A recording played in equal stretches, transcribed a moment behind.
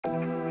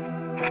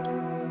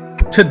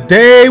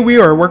Today we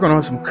are working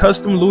on some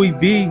custom Louis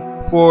V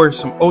for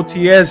some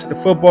OTS, the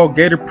football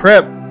gator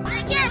prep.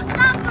 I can't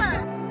stop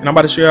her. And I'm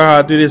about to show you how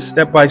I do this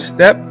step by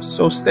step.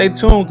 So stay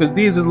tuned because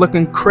these is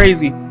looking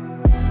crazy.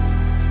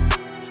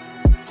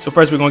 So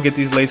first we're gonna get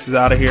these laces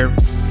out of here.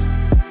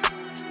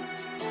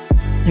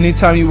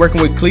 Anytime you're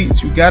working with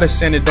cleats, you gotta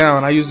sand it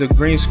down. I use a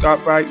green Scotch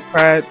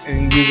pad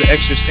and use an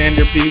extra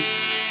sander piece.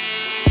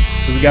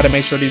 So we gotta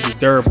make sure these is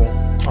durable.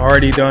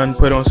 Already done,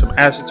 put on some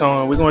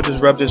acetone. We're gonna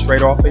just rub this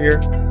right off of here.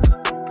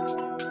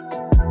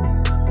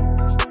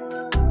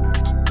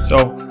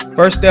 So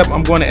first step,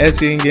 I'm going to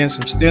Etsy and getting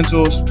some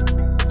stencils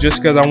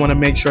just because I want to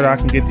make sure that I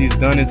can get these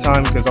done in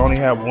time because I only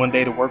have one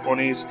day to work on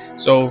these.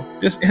 So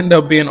this ended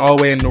up being all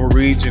the way in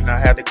Norwegian. I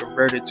had to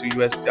convert it to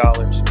US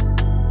dollars.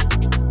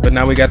 But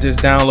now we got this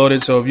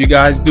downloaded. So if you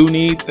guys do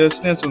need the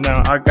stencil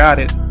now, I got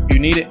it. If you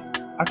need it,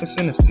 I can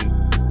send this to you.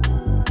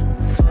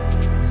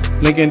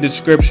 Link in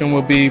description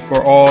will be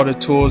for all the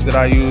tools that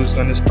I used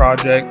on this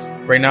project.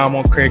 Right now I'm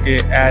on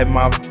Cricut, add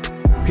my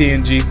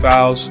PNG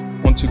files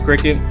onto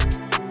Cricut.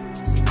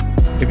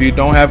 If you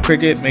don't have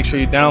Cricut, make sure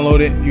you download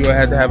it. You will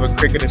have to have a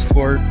Cricut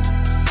Explorer.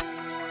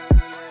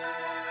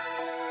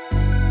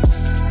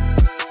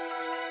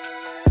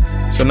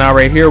 So now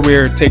right here,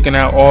 we're taking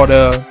out all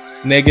the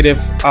negative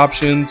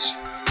options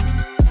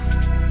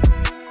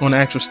on the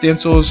actual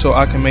stencils so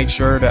I can make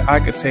sure that I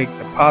could take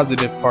the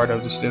positive part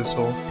of the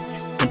stencil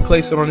and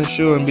place it on the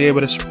shoe and be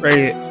able to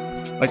spray it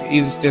like an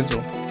easy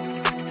stencil.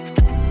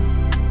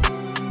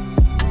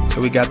 So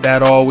we got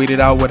that all weeded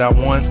out what I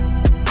want.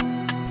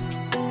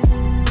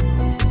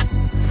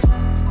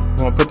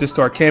 I'm gonna put this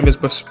to our canvas,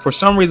 but for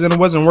some reason it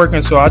wasn't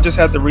working, so I just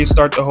had to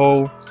restart the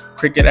whole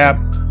Cricut app,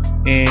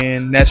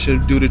 and that should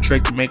do the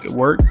trick to make it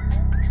work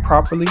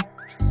properly.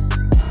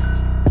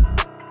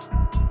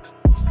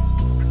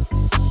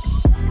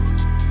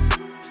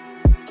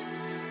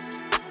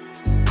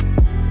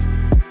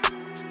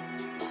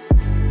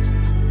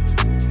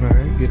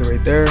 Alright, get it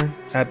right there,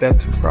 add that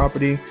to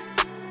property.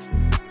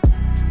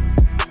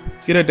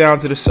 Get it down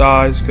to the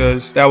size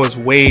because that was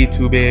way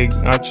too big,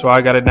 so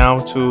I got it down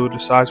to the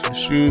size for the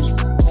shoes.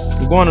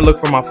 I'm going to look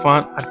for my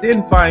font. I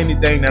didn't find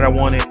anything that I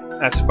wanted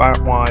as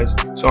font wise,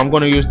 so I'm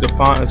going to use the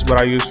font as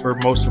what I use for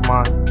most of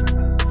my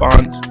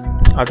fonts.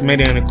 I've made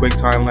it in a quick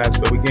time lapse,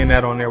 but we're getting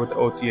that on there with the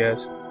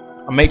OTS.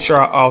 I'll make sure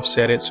I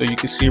offset it so you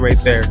can see right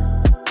there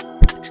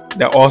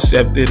that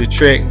offset did the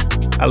trick.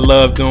 I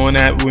love doing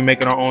that. We're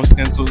making our own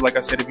stencils. Like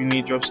I said, if you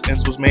need your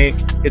stencils made,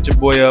 hit your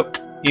boy up,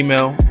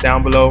 email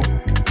down below.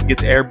 Get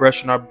the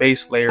airbrush in our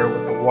base layer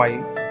with the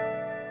white.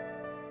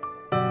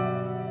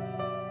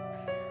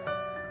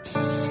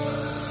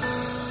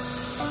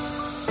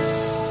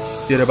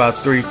 Did about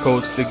 3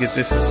 coats to get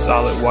this a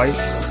solid white.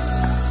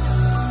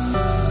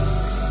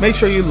 Make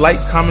sure you like,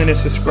 comment, and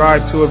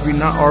subscribe too if you're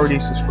not already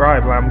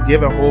subscribed. I'm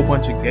giving a whole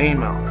bunch of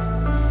game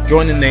out.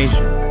 Join the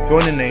nation.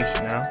 Join the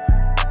nation now.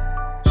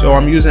 So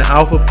I'm using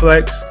Alpha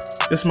Flex.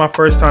 This is my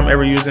first time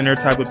ever using their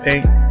type of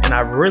paint, and I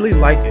really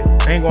like it.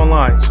 I ain't gonna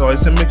lie. So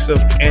it's a mix of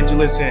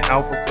Angelus and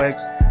Alpha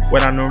Flex,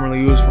 what I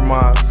normally use for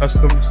my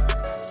customs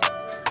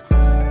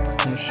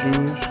on the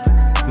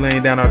shoes.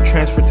 Laying down our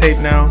transfer tape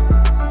now.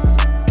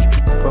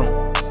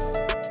 Boom.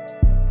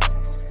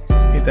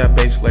 Hit that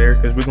base layer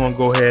because we're gonna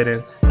go ahead and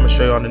I'm gonna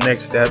show you on the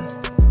next step.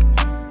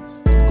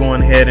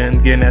 Going ahead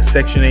and getting that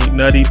Section 8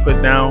 nutty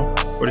put down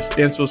for the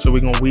stencil. So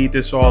we're gonna weed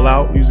this all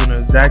out using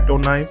an X-Acto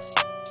knife.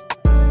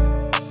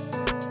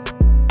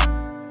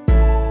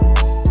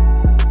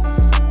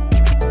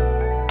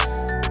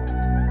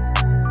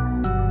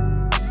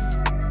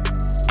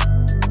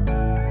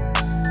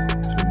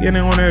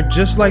 Getting on there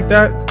just like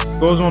that,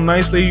 goes on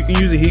nicely. You can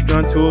use a heat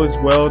gun tool as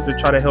well to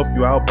try to help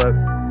you out, but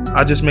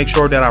I just make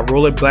sure that I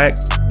roll it back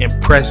and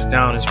press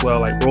down as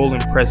well, like roll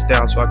and press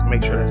down so I can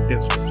make sure that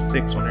stencil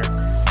sticks on there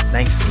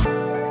nicely.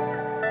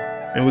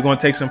 And we're going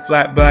to take some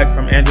flat black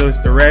from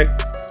Angelus Direct.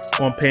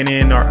 We're going to paint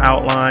in our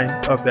outline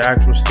of the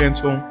actual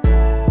stencil.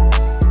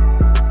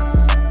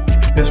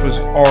 This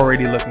was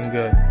already looking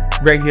good.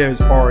 Right here is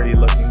already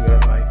looking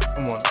good. Like,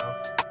 come on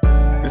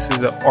now. This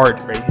is an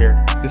art right here.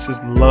 This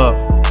is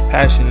love.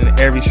 Passion in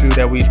every shoe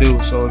that we do.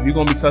 So if you're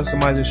gonna be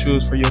customizing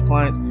shoes for your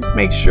clients,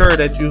 make sure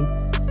that you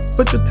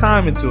put your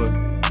time into it.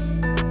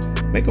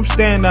 Make them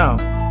stand out.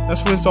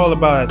 That's what it's all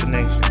about at the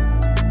Nation.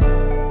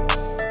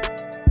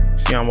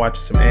 See, I'm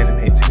watching some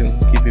anime too,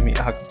 keeping me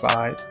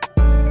occupied.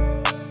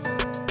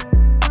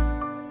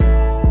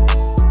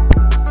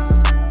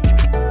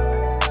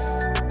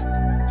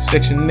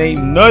 Section 8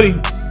 nutty.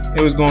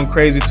 It was going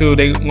crazy too.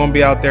 They gonna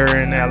be out there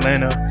in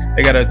Atlanta.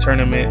 They got a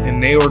tournament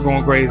and they were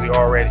going crazy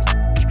already.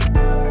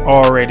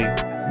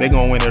 They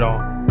gonna win it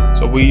all.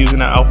 So we're using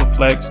that Alpha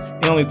Flex.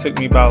 It only took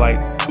me about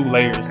like 2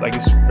 layers. Like,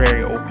 it's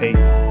very opaque.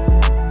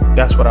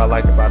 That's what I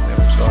like about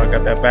them. So I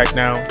got that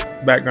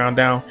background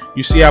down.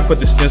 You see I put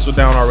the stencil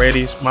down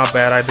already. It's my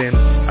bad. I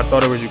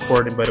thought it was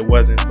recording, but it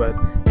wasn't. But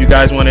if you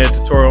guys wanted a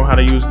tutorial on how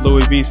to use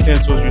Louis V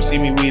stencils, you see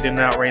me weeding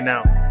out right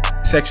now,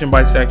 section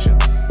by section.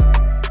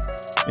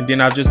 And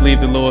then I'll just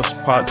leave the little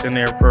spots in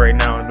there for right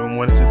now. And then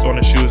once it's on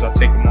the shoes, I'll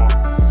take them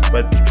off.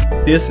 But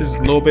This is a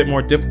little bit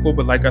more difficult,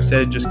 but like I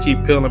said, just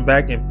keep peeling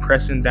back and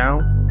pressing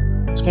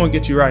down. It's going to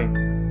get you right.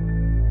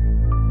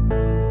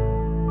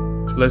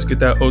 So let's get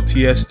that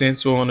OTS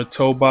stencil on the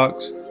toe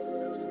box.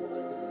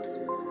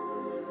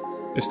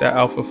 It's that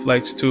Alpha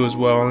Flex 2 as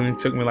well. Only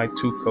took me like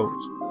 2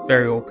 coats.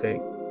 Very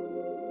opaque.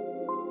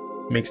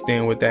 Mixed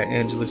in with that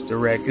Angelus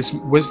Direct.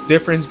 What's the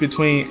difference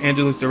between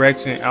Angelus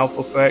Direct and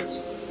Alpha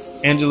Flex?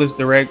 Angelus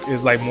Direct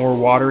is like more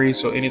watery,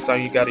 so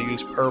anytime you got to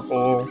use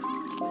purple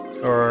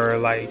or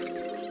like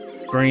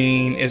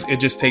green, it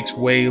just takes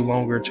way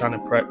longer trying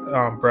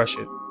to brush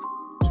it.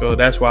 So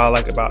that's why I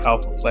like about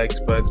Alpha Flex.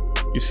 But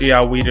you see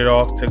I weeded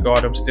off, took all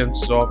them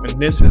stencils off,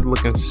 and this is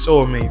looking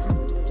so amazing.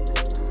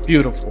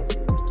 Beautiful.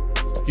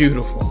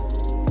 Beautiful.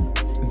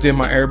 Did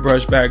my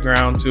airbrush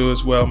background too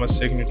as well, my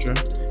signature.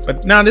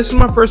 But now this is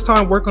my first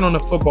time working on a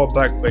football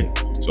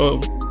backplate, so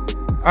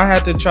I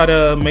had to try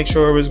to make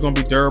sure it was going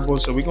to be durable.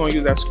 So we're going to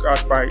use that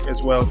Scotch-Brite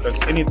as well, because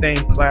anything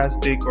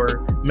plastic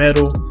or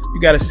metal,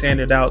 you got to sand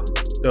it out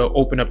to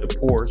open up the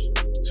pores.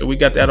 So we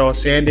got that all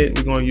sanded.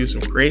 We're going to use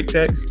some Create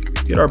text,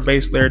 get our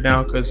base layer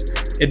down, because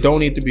it don't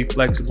need to be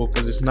flexible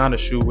because it's not a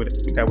shoe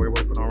that we're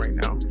working on right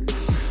now.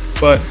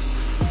 But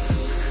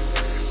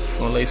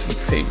gonna lay some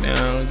tape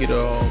down, get it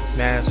all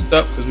masked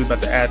up, because we're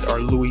about to add our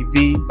Louis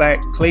V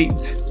back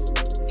plate.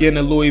 Getting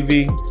a Louis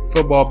V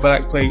football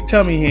back plate.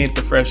 Tell me he ain't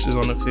the freshest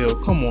on the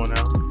field. Come on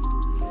now.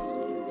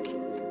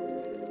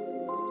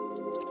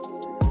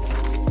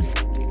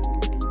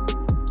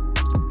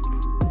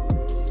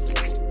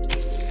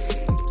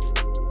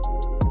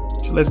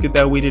 So let's get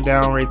that weeded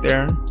down right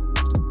there.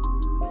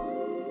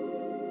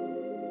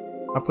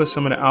 I put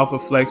some of the Alpha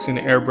Flex in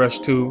the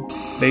airbrush too.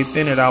 They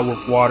thin it out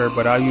with water,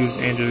 but I use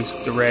Angelus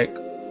Direct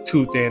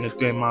too thin to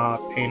thin my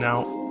paint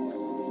out.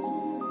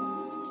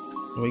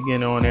 We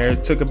get on there.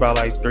 It took about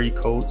like 3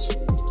 coats.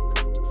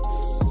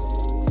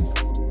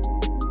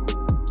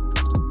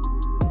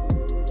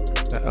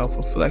 The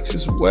Alpha Flex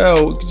as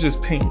well. You can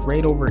just paint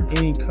right over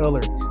any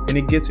color, and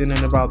it gets in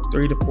about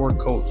 3 to 4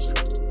 coats.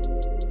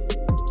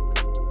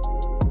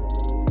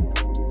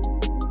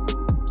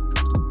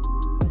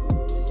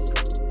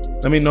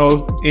 Let me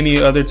know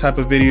any other type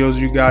of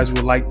videos you guys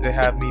would like to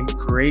have me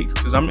create,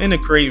 because I'm in a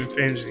creating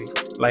frenzy.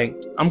 Like,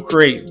 I'm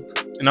creating,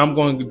 and I'm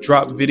going to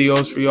drop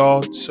videos for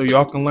y'all so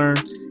y'all can learn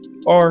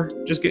or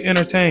just get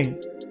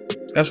entertained.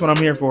 That's what I'm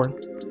here for.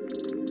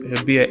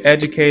 It'll be an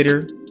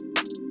educator,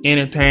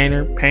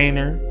 entertainer,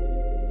 painter,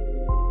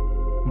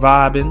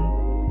 vibing.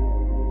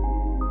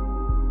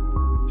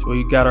 So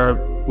you got our,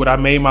 what I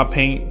made my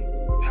paint,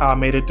 how I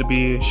made it to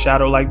be a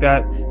shadow like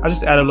that. I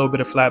just add a little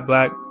bit of flat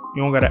black.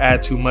 You don't got to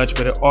add too much,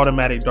 but it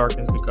automatically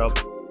darkens the color.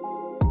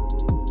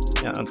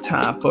 Now,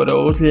 time for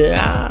those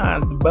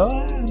lines,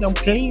 boy. Them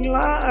clean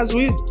lines.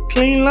 We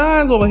clean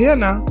lines over here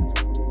now.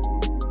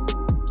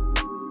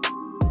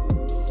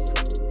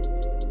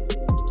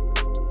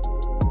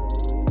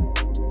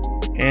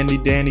 Handy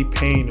dandy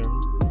painter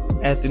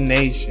at the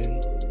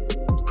nation.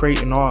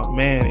 Creating art,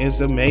 man,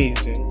 it's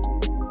amazing.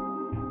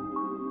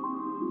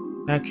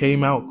 That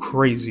came out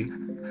crazy.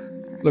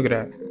 Look at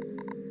that.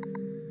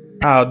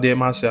 I outdid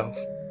myself.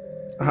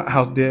 I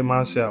outdid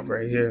myself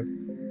right here.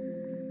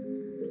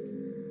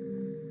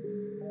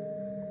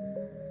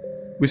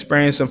 We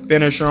spraying some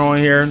finisher on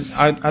here.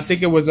 I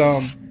think it was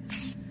I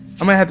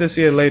might have to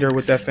see it later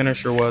what that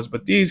finisher was,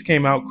 but these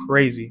came out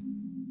crazy.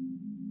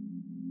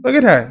 Look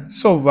at that.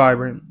 So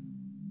vibrant.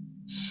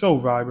 So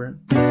vibrant.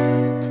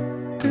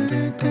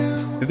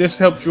 If this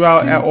helped you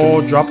out at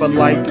all, drop a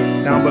like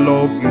down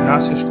below. If you're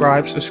not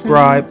subscribed,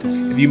 subscribe.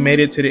 If you made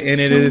it to the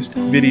end of this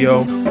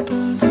video,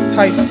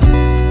 type.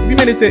 If you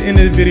made it to the end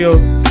of the video,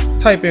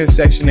 type in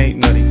Section 8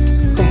 Nutty.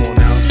 Come on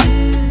now.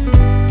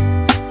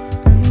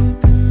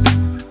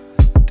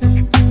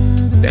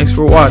 Thanks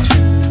for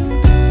watching.